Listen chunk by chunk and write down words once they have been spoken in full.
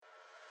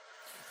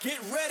Get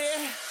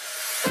ready.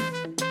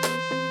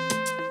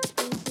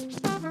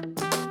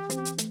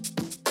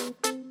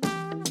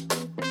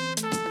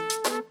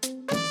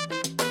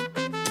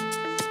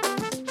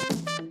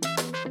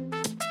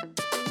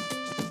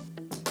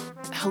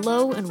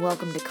 Hello and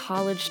welcome to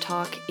College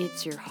Talk.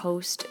 It's your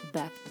host,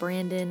 Beth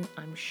Brandon.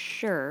 I'm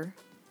sure,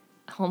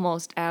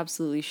 almost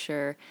absolutely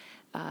sure,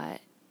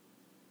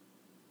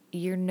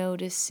 you're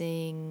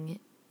noticing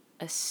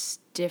a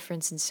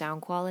difference in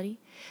sound quality.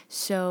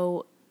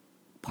 So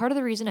part of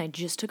the reason I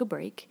just took a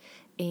break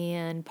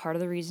and part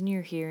of the reason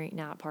you're hearing,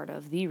 not part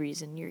of the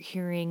reason you're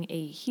hearing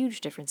a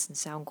huge difference in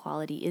sound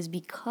quality is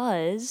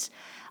because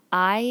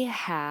I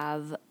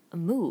have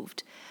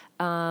moved.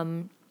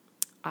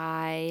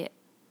 I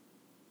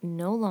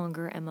no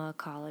longer am a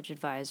college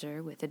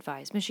advisor with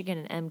Advise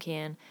Michigan and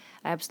MCAN.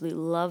 I absolutely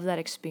love that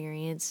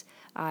experience.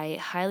 I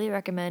highly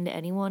recommend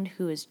anyone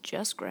who has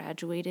just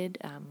graduated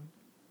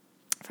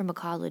from a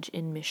college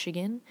in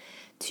Michigan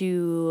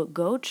to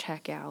go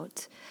check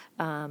out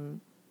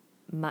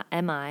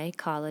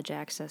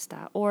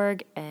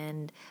micollegeaccess.org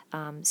and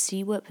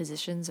see what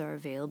positions are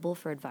available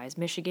for Advise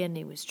Michigan.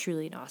 It was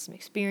truly an awesome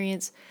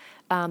experience.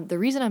 The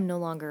reason I'm no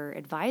longer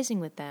advising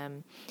with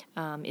them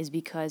is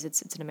because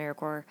it's an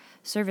AmeriCorps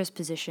service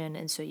position,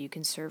 and so you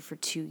can serve for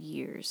 2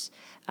 years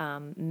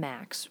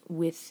max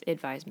with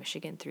Advise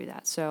Michigan through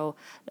that. So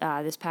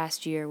this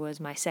past year was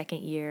my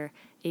second year.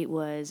 It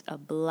was a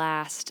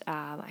blast.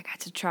 I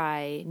got to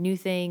try new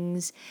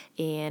things,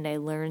 and I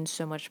learned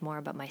so much more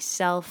about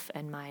myself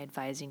and my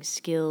advising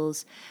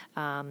skills.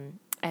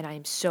 And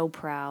I'm so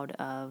proud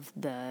of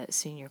the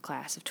senior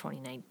class of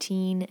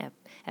 2019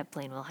 at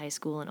Plainwell High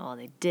School and all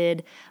they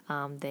did.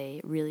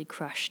 They really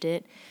crushed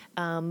it.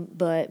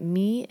 But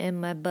me and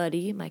my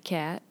buddy, my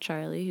cat,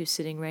 Charlie, who's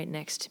sitting right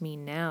next to me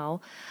now,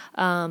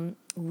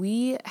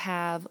 we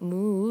have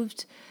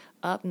moved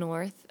up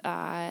north,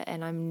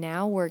 and I'm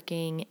now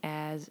working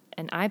as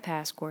an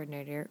IPASS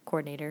coordinator,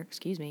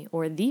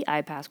 or the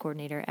IPASS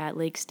coordinator at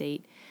Lake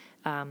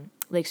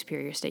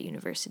Superior State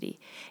University.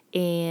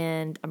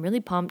 And I'm really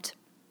pumped.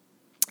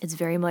 It's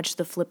very much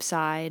the flip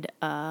side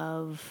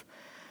of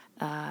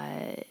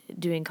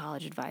doing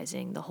college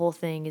advising. The whole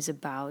thing is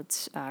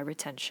about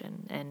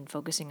retention and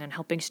focusing on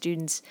helping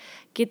students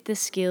get the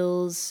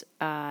skills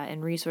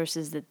and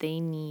resources that they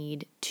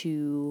need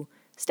to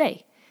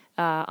stay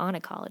on a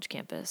college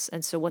campus.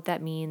 And so what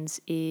that means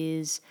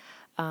is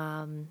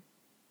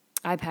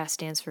IPASS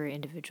stands for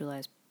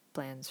Individualized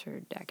Plans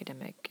for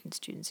Academic and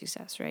Student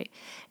Success, right?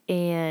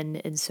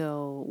 And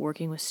so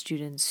working with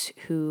students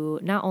who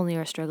not only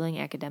are struggling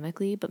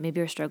academically, but maybe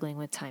are struggling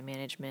with time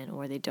management,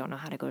 or they don't know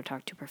how to go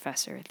talk to a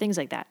professor, things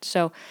like that.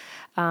 So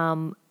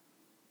in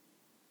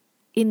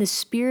the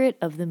spirit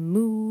of the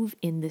move,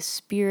 in the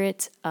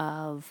spirit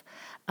of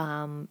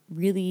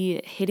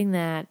really hitting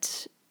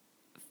that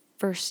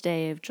first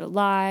day of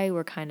July,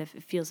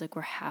 it feels like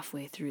we're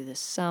halfway through the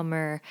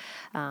summer,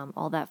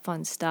 all that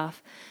fun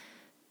stuff.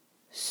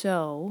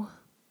 So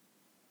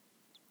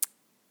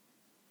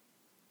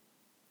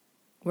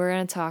we're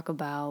going to talk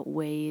about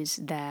ways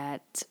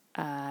that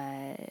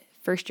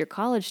first-year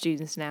college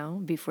students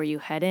now, before you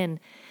head in,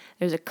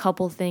 there's a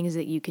couple things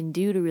that you can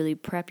do to really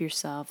prep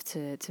yourself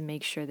to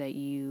make sure that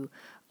you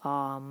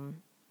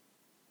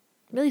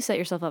really set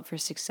yourself up for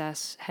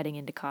success heading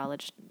into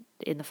college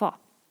in the fall.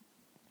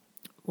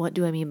 What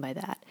do I mean by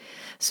that?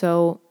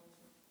 So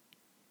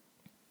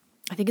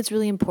I think it's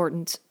really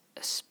important,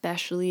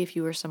 especially if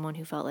you were someone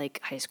who felt like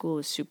high school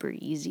was super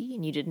easy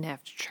and you didn't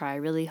have to try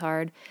really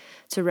hard,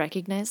 to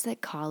recognize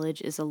that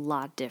college is a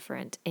lot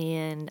different.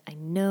 And I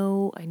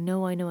know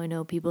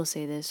people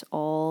say this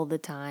all the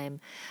time,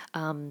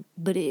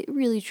 but it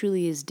really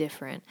truly is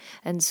different.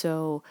 And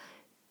so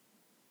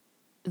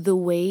the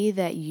way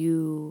that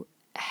you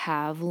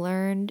have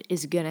learned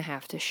is going to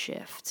have to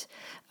shift.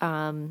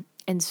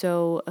 And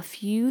so a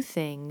few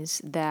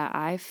things that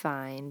I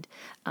find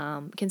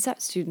can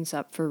set students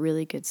up for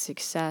really good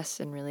success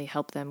and really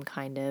help them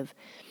kind of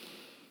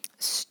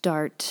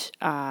start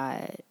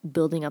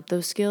building up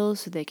those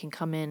skills so they can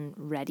come in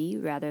ready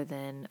rather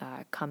than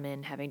come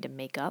in having to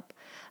make up.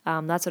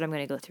 That's what I'm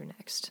going to go through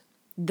next.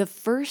 The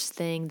first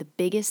thing, the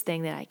biggest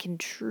thing that I can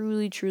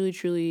truly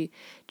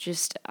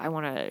just, I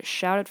want to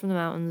shout it from the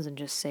mountains and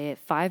just say it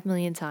 5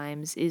 million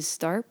times, is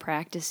start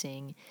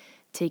practicing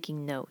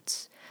taking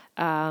notes.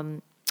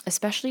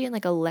 Especially in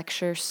like a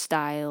lecture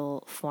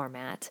style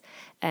format.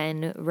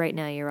 And right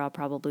now you're all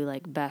probably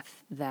like,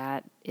 Beth,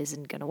 that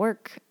isn't going to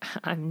work.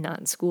 I'm not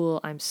in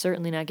school. I'm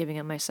certainly not giving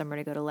up my summer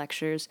to go to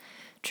lectures.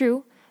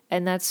 True.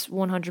 And that's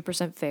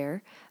 100%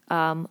 fair.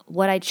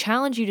 What I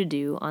challenge you to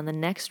do on the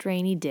next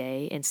rainy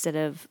day, instead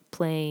of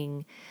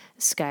playing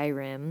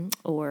Skyrim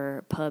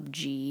or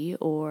PUBG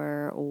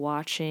or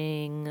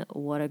watching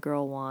What a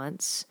Girl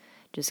Wants,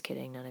 just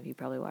kidding, none of you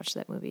probably watched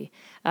that movie.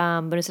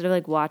 But instead of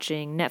like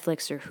watching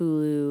Netflix or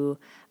Hulu,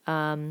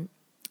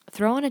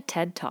 throw on a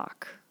TED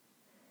Talk.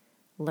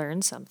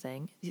 learn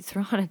something. You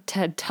throw on a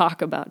TED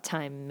Talk about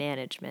time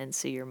management,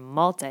 so you're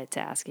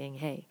multitasking.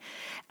 Hey,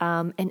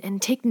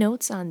 and take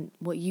notes on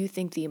what you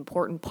think the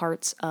important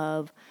parts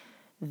of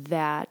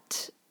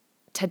that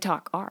TED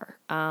Talk are.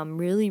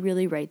 Really,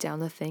 really write down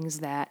the things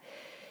that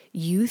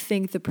you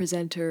think the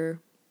presenter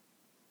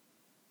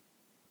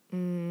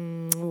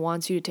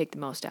wants you to take the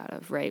most out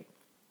of. Right?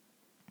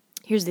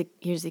 Here's the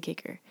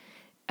kicker.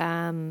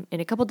 In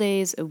a couple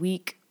days, a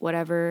week,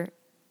 whatever,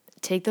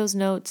 take those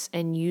notes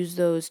and use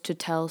those to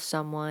tell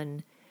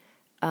someone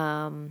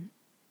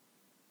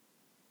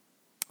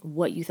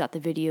what you thought the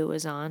video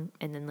was on,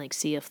 and then like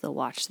see if they'll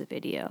watch the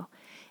video.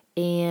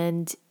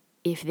 And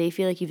if they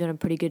feel like you've done a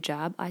pretty good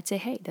job, I'd say,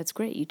 hey, that's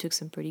great. You took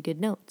some pretty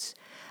good notes.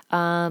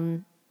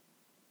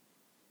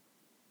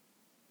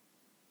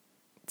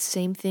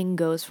 Same thing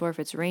goes for if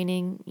it's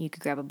raining. You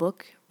could grab a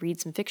book,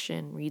 read some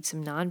fiction, read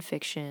some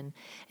nonfiction,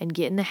 and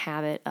get in the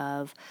habit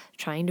of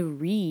trying to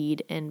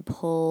read and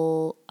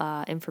pull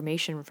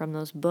information from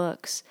those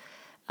books,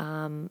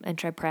 and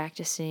try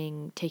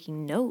practicing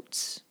taking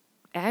notes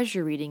as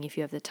you're reading if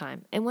you have the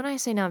time. And when I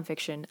say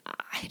nonfiction,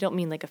 I don't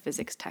mean like a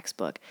physics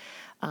textbook.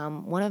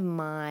 One of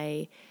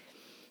my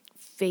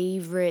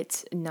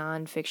favorite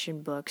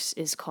nonfiction books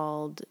is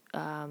called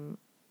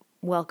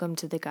Welcome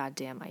to the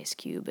Goddamn Ice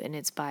Cube, and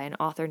it's by an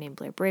author named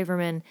Blair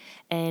Braverman,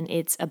 and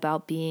it's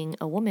about being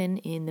a woman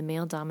in the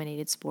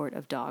male-dominated sport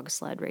of dog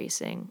sled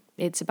racing.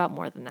 It's about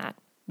more than that,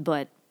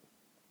 but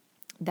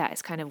that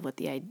is kind of what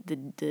the I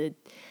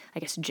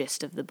guess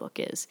gist of the book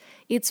is.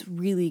 It's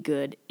really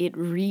good. It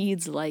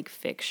reads like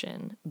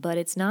fiction, but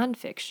it's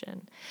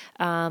nonfiction.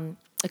 A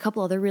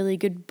couple other really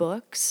good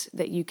books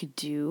that you could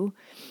do: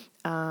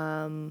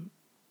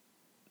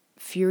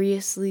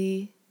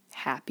 Furiously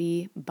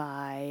Happy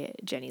by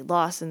Jenny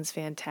Lawson's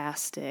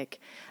fantastic.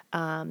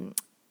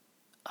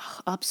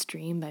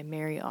 Upstream by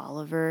Mary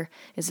Oliver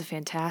is a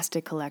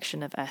fantastic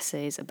collection of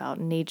essays about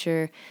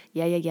nature.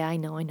 Yeah, I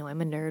know,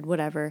 I'm a nerd,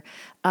 whatever.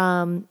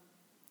 Born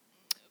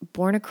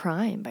a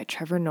Crime by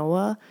Trevor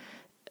Noah.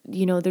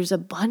 You know, there's a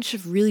bunch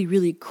of really,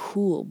 really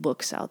cool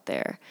books out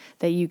there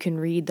that you can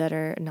read that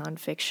are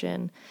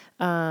nonfiction.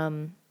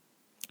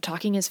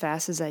 Talking as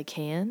Fast as I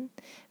Can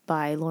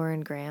by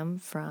Lauren Graham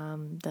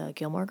from the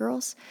Gilmore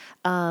Girls.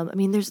 I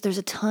mean, there's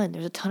a ton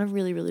of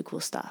really, really cool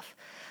stuff.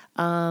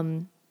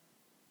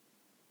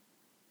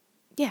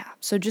 Yeah,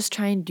 so just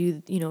try and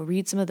do,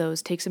 read some of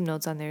those, take some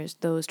notes on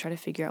those, try to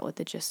figure out what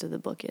the gist of the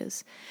book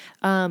is.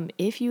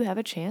 If you have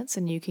a chance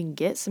and you can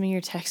get some of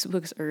your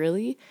textbooks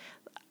early,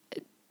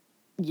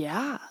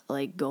 yeah,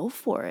 like go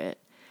for it.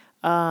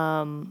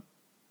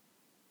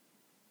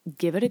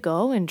 Give it a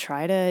go and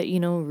try to,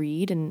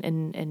 read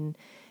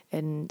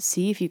and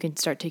see if you can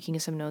start taking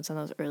some notes on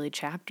those early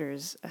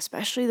chapters.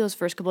 Especially those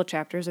first couple of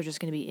chapters are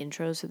just going to be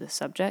intros to the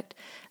subject,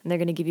 and they're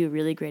going to give you a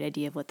really great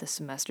idea of what the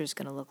semester is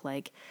going to look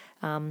like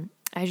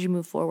as you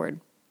move forward.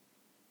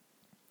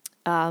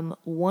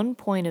 One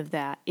point of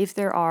that, if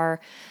there are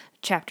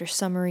chapter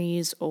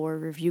summaries or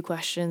review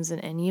questions in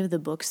any of the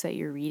books that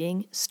you're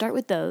reading, start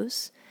with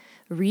those,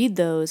 read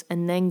those,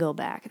 and then go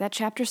back. That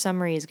chapter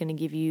summary is going to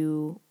give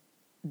you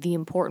the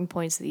important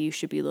points that you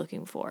should be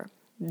looking for.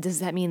 Does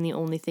that mean the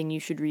only thing you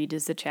should read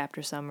is the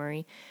chapter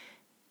summary?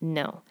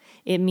 No.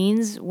 It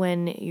means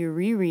when you're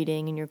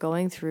rereading and you're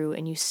going through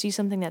and you see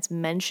something that's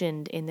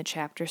mentioned in the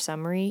chapter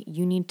summary,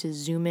 you need to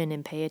zoom in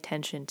and pay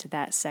attention to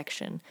that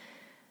section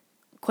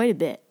quite a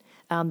bit,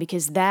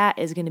 because that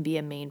is going to be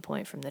a main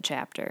point from the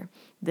chapter.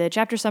 The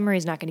chapter summary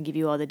is not going to give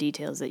you all the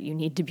details that you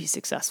need to be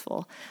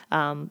successful,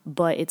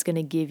 but it's going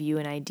to give you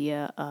an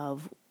idea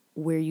of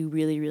where you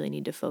really, really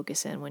need to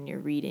focus in when you're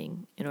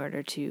reading in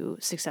order to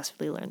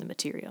successfully learn the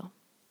material.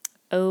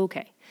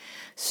 Okay,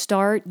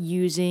 start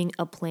using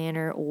a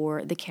planner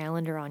or the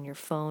calendar on your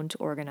phone to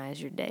organize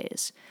your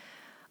days.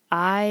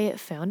 I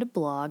found a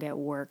blog at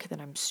work that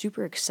I'm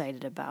super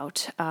excited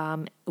about,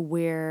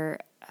 where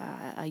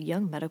a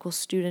young medical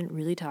student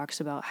really talks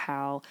about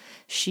how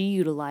she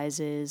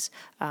utilizes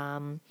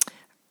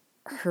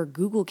her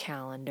Google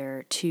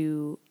Calendar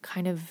to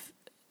kind of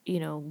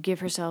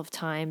give herself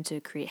time to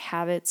create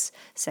habits,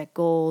 set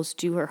goals,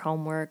 do her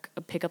homework,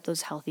 pick up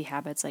those healthy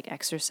habits like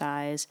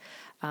exercise,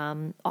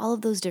 all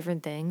of those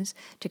different things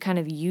to kind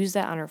of use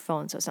that on her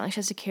phone. So it's not like she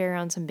has to carry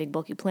around some big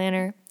bulky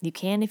planner. You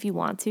can if you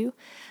want to.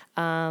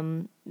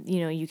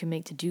 You can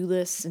make to-do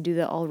lists and do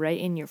that all right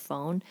in your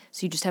phone.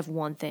 So you just have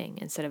one thing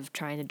instead of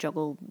trying to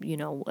juggle,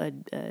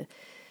 a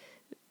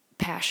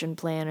passion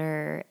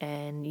planner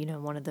and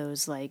one of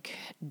those like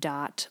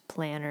dot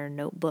planner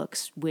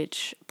notebooks,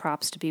 which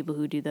props to people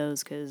who do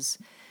those, because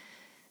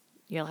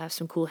you'll have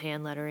some cool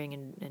hand lettering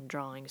and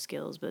drawing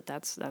skills, but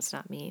that's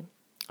not me.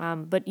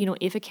 But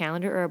if a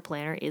calendar or a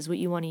planner is what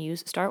you want to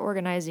use, start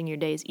organizing your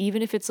days,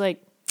 even if it's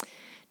like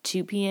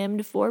 2 p.m.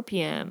 to 4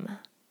 p.m.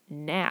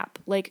 nap.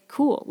 Like,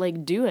 cool,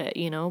 like do it,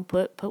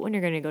 put when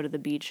you're going to go to the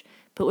beach,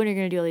 put when you're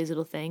going to do all these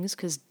little things,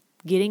 because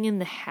getting in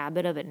the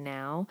habit of it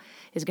now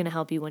is going to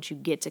help you once you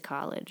get to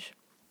college.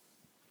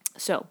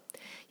 So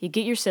you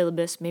get your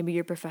syllabus, maybe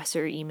your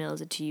professor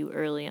emails it to you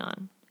early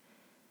on.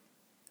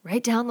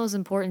 Write down those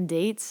important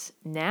dates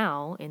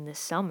now in the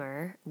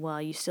summer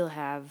while you still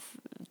have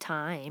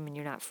time and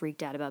you're not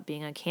freaked out about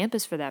being on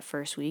campus for that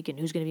first week and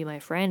who's going to be my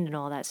friend and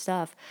all that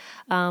stuff.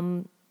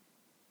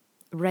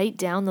 Write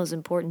down those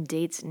important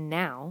dates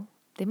now.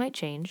 They might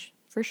change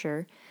for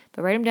sure,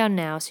 but write them down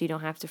now so you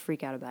don't have to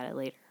freak out about it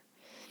later.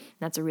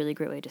 That's a really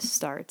great way to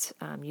start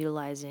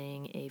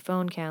utilizing a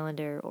phone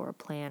calendar or a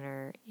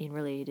planner in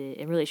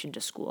relation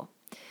to school.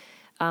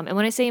 And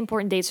when I say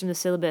important dates from the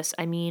syllabus,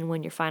 I mean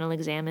when your final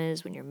exam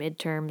is, when your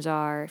midterms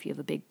are, if you have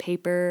a big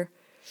paper,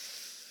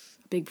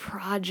 a big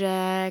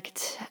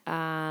project.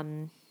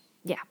 Right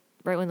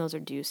when those are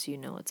due so you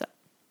know what's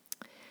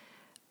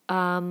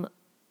up.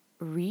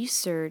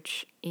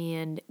 Research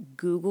and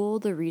Google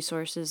the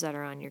resources that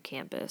are on your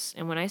campus.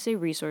 And when I say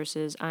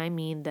resources, I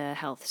mean the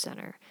health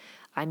center.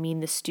 I mean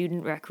the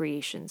student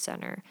recreation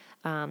center.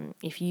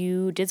 If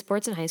you did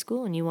sports in high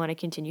school and you want to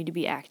continue to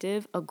be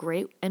active, a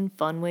great and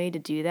fun way to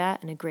do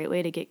that and a great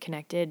way to get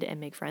connected and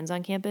make friends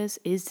on campus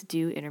is to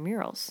do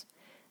intramurals.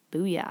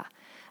 Booyah.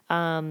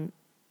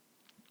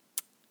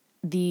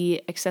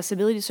 The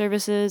accessibility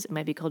services, it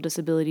might be called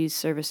disability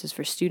services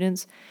for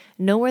students,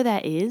 know where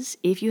that is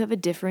if you have a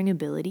differing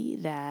ability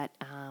that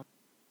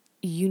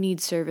you need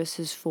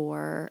services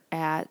for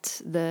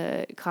at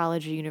the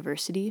college or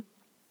university.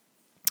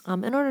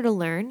 In order to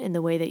learn in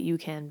the way that you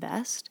can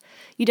best,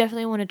 you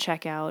definitely want to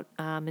check out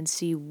and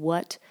see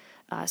what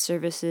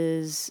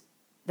services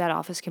that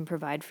office can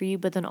provide for you,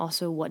 but then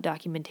also what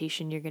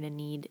documentation you're going to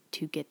need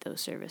to get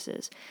those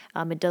services.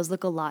 It does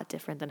look a lot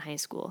different than high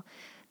school.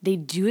 They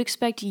do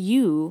expect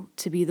you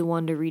to be the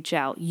one to reach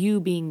out, you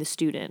being the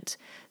student.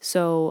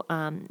 So,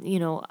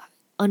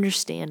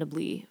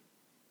 understandably,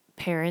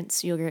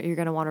 parents, you're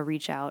going to want to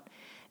reach out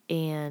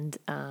and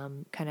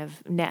kind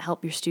of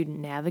help your student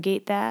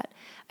navigate that.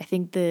 I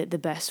think the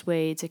best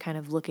way to kind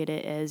of look at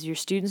it as your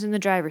students in the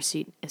driver's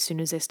seat as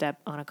soon as they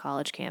step on a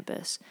college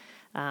campus.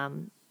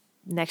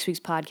 Next week's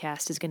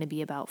podcast is going to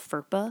be about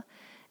FERPA,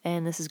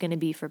 and this is going to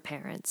be for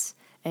parents.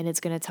 And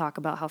it's going to talk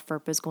about how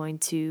FERPA is going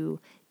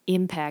to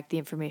impact the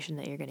information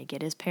that you're going to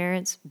get as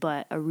parents,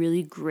 but a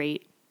really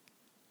great,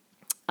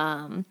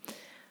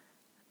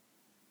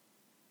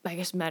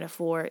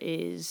 metaphor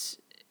is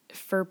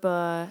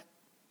FERPA,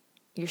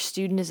 your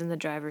student is in the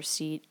driver's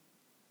seat,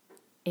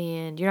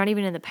 and you're not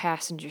even in the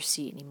passenger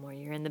seat anymore,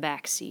 you're in the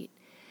back seat.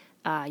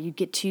 You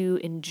get to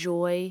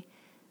enjoy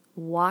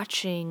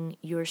watching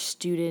your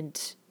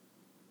student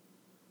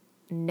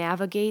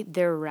navigate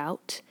their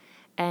route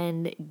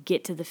and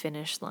get to the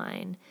finish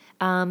line.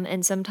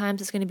 And sometimes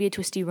it's going to be a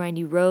twisty,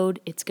 windy road.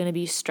 It's going to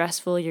be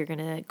stressful. You're going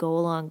to go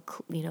along,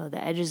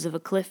 the edges of a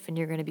cliff and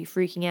you're going to be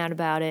freaking out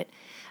about it.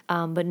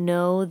 But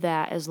know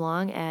that as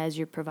long as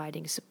you're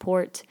providing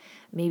support,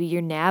 maybe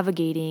you're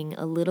navigating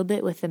a little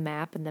bit with the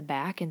map in the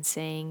back and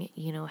saying,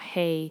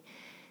 hey,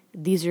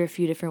 these are a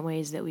few different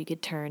ways that we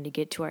could turn to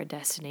get to our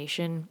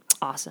destination.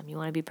 Awesome. You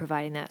want to be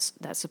providing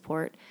that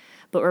support.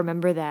 But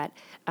remember that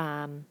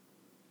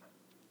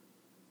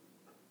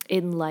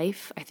in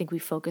life, I think we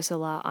focus a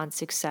lot on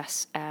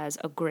success as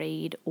a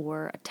grade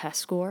or a test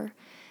score,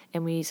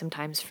 and we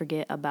sometimes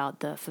forget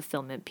about the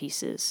fulfillment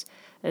pieces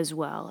as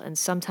well. And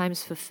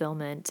sometimes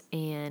fulfillment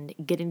and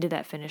getting to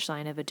that finish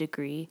line of a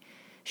degree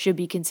should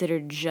be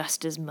considered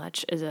just as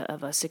much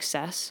of a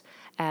success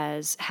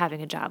as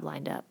having a job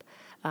lined up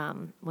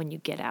when you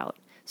get out.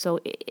 So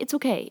it's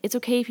okay. It's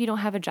okay if you don't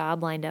have a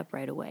job lined up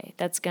right away.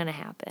 That's going to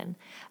happen.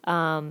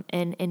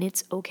 And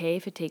it's okay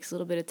if it takes a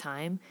little bit of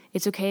time.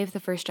 It's okay if the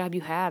first job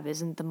you have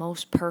isn't the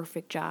most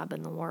perfect job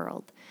in the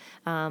world.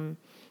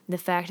 The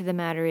fact of the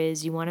matter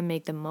is you want to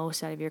make the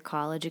most out of your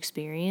college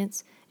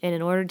experience. And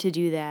in order to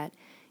do that,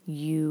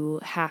 you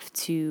have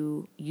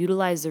to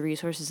utilize the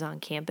resources on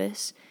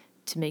campus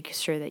to make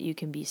sure that you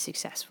can be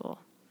successful.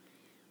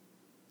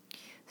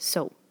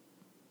 So,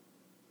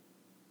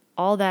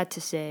 all that to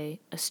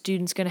say, a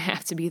student's going to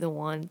have to be the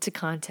one to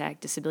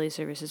contact Disability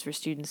Services for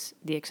Students,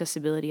 the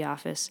Accessibility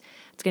Office.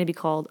 It's going to be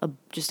called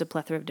just a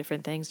plethora of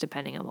different things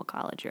depending on what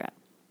college you're at.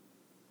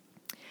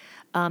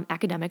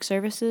 Academic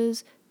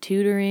services,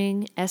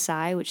 tutoring,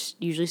 SI, which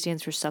usually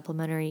stands for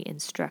supplementary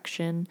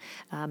instruction,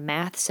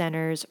 math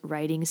centers,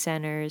 writing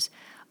centers.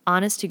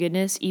 Honest to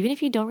goodness, even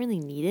if you don't really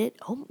need it,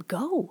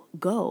 go.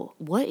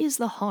 What is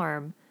the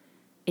harm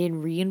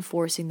in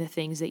reinforcing the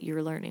things that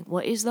you're learning?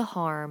 What is the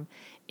harm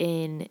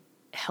in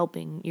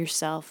helping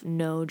yourself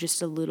know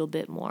just a little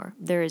bit more?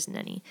 There isn't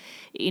any.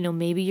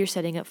 Maybe you're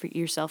setting up for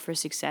yourself for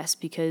success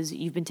because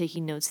you've been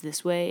taking notes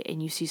this way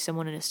and you see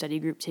someone in a study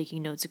group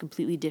taking notes a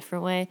completely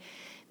different way.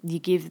 You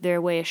give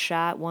their way a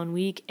shot 1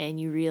 week and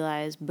you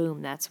realize,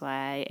 boom, that's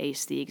why I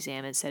aced the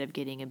exam instead of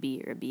getting a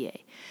B or a BA.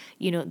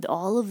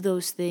 All of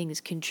those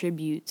things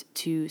contribute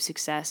to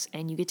success,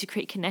 and you get to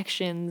create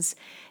connections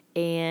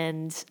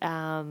and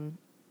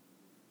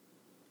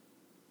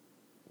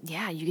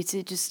you get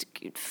to just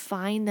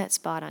find that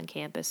spot on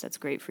campus that's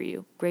great for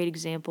you. Great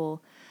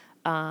example,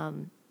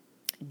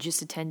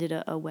 just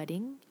attended a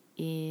wedding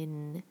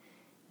in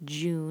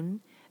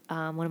June.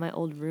 One of my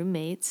old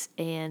roommates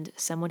and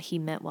someone he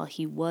met while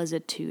he was a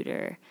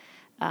tutor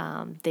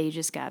They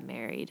just got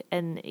married.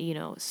 And,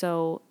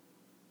 so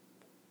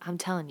I'm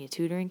telling you,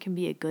 tutoring can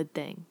be a good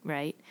thing,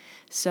 right?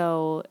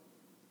 So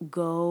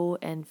go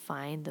and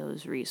find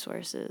those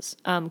resources.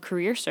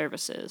 Career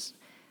services.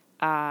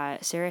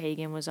 Sarah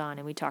Hagen was on,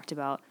 and we talked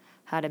about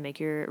how to make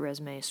your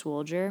resume a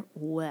soldier.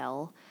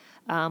 Well,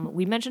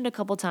 we mentioned a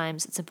couple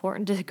times it's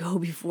important to go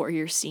before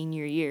your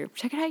senior year.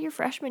 Check it out your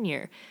freshman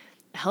year.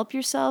 Help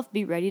yourself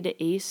be ready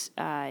to ace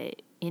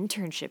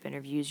internship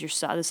interviews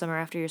the summer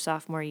after your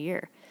sophomore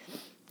year.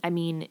 I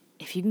mean,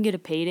 if you can get a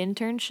paid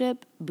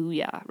internship,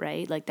 booyah,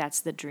 right? Like that's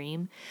the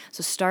dream.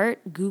 So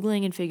start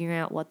Googling and figuring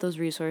out what those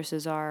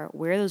resources are,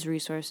 where those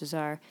resources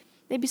are.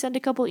 Maybe send a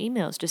couple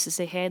emails just to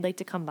say, hey, I'd like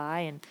to come by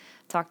and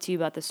talk to you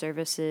about the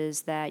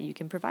services that you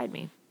can provide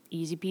me.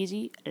 Easy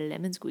peasy,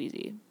 lemon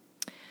squeezy.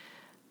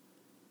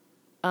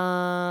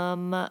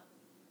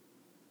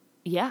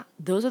 Yeah,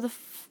 those are the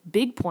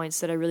big points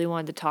that I really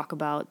wanted to talk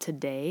about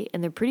today.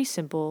 And they're pretty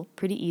simple,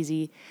 pretty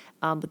easy,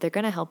 but they're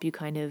going to help you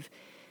kind of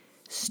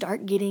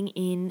start getting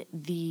in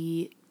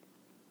the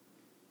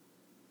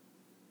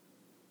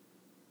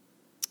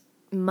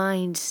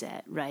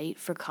mindset, right,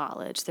 for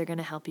college. They're going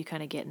to help you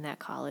kind of get in that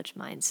college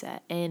mindset.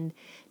 And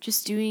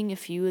just doing a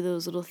few of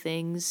those little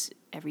things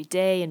every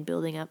day and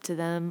building up to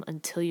them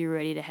until you're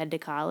ready to head to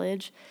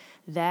college,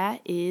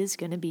 that is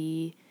going to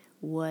be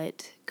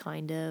what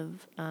kind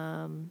of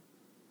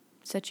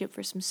set you up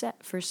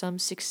for some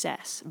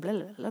success. Blah,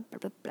 blah, blah,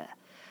 blah, blah.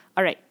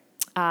 All right.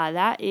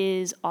 That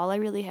is all I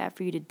really have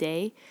for you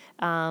today.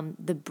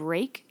 The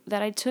break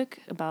that I took,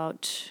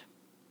 about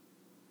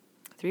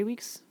 3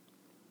 weeks,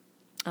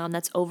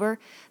 that's over.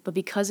 But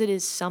because it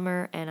is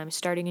summer and I'm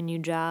starting a new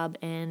job,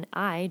 and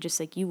I, just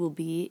like you will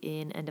be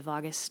in end of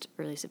August,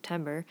 early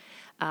September,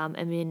 I'm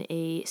in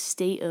a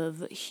state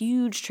of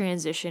huge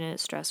transition and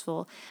it's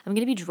stressful. I'm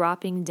going to be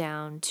dropping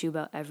down to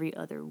about every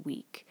other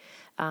week.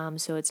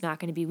 So it's not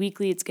going to be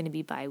weekly, it's going to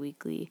be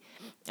bi-weekly.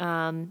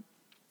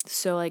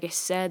 So like I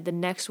said, the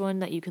next one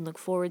that you can look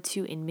forward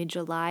to in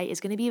mid-July is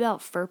going to be about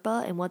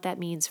FERPA and what that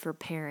means for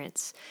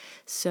parents.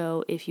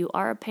 So if you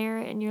are a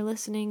parent and you're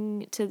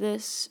listening to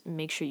this,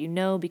 make sure you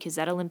know, because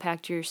that'll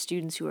impact your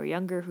students who are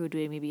younger, who are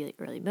doing maybe like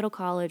early middle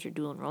college or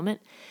dual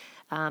enrollment.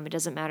 It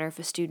doesn't matter if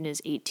a student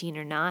is 18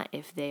 or not.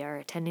 If they are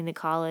attending the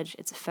college,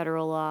 it's a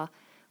federal law.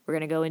 We're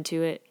going to go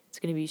into it. It's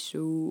going to be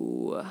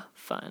so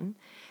fun.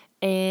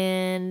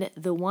 And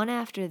the one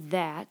after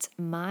that,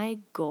 my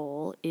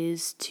goal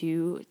is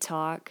to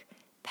talk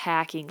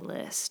packing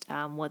list,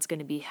 what's going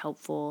to be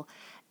helpful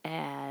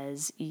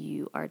as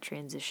you are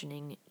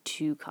transitioning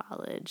to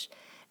college.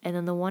 And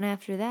then the one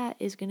after that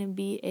is going to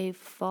be a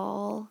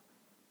fall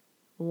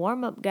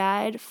warm-up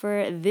guide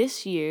for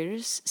this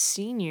year's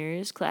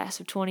seniors class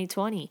of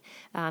 2020,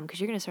 because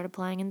you're going to start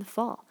applying in the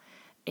fall.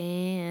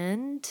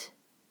 And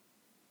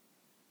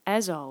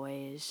as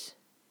always,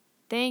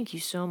 thank you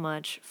so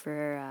much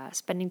for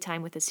spending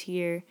time with us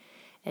here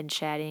and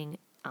chatting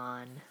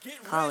on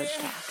College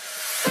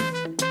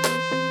Talk.